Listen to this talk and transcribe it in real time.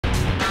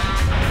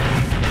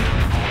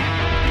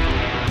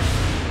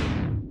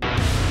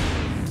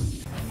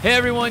Hey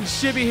everyone,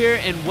 Shibby here,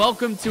 and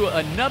welcome to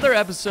another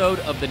episode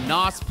of the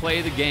NOS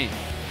Play the Game.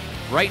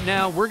 Right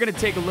now, we're going to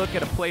take a look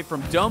at a play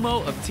from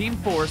Domo of Team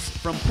Force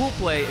from pool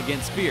play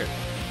against Fear.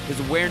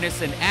 His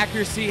awareness and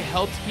accuracy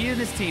helped he and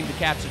his team to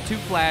capture 2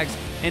 flags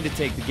and to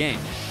take the game.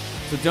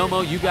 So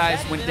Domo, you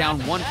guys went down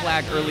 1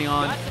 flag early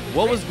on.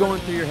 What was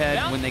going through your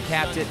head when they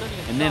capped it?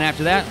 And then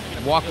after that,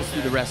 walk us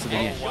through the rest of the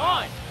game.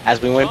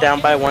 As we went down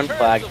by 1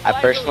 flag, I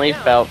personally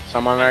felt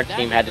someone on our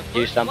team had to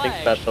do something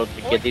special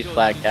to get these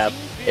flag caps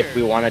if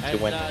we wanted to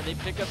win.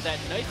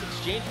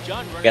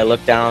 I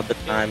looked down at the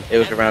time, it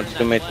was around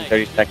 2 minutes and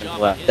 30 seconds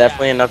left.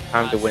 Definitely enough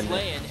time to win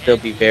this. Still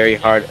be very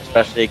hard,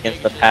 especially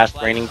against the past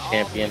reigning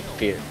champion,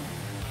 Fear.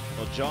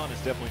 Well, John is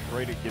definitely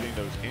great at getting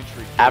those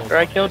entry. After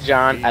I killed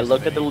John, I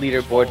looked at the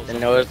leaderboards and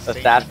noticed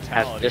Assassin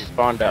has just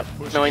spawned up.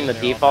 Knowing the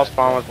default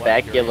spawn was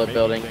back yellow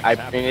building, I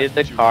painted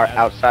the car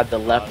outside the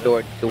left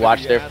door to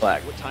watch their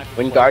flag.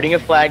 When guarding a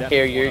flag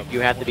carrier,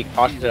 you have to be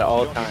cautious at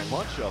all times,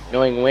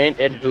 knowing when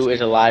and who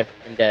is alive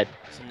and dead.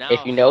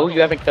 If you know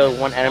you haven't killed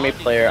one enemy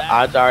player,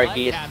 odds are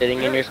he is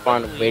sitting in your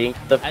spawn waiting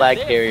for the flag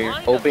carrier,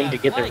 hoping to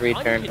get the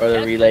return or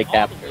the relay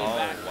capture.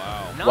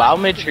 While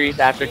mid-trees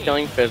after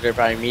killing Fizzerp,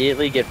 I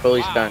immediately get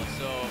fully stunned.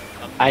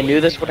 I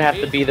knew this would have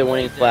to be the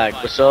winning flag.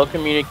 With Solo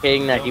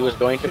communicating that he was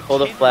going to pull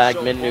the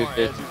flag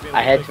mid-nooses,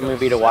 I had to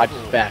move to watch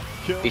his back.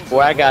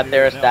 Before I got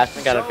there,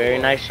 Assassin got a very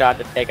nice shot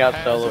to take out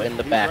Solo in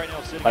the back,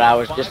 but I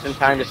was just in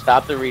time to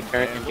stop the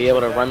return and be able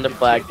to run the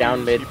flag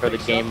down mid for the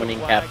game-winning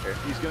capture.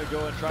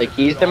 The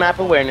keys to map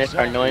awareness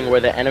are knowing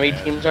where the enemy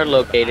teams are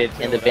located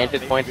and the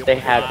vantage points they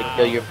have to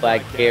kill your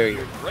flag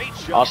carrier.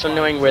 Also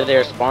knowing where they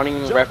are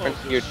spawning in reference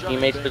to your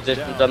teammates'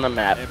 positions on the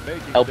map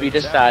help you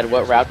decide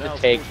what route to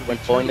take when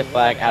pulling the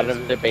flag out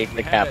of the base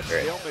to capture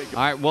it.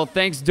 Alright, well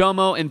thanks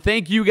Domo, and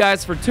thank you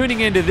guys for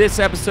tuning into this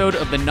episode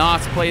of the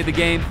NOS Play the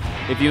Game.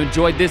 If you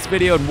enjoyed this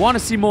video and want to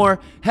see more,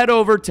 head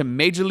over to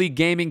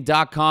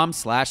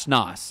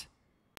MajorLeagueGaming.com/NOS.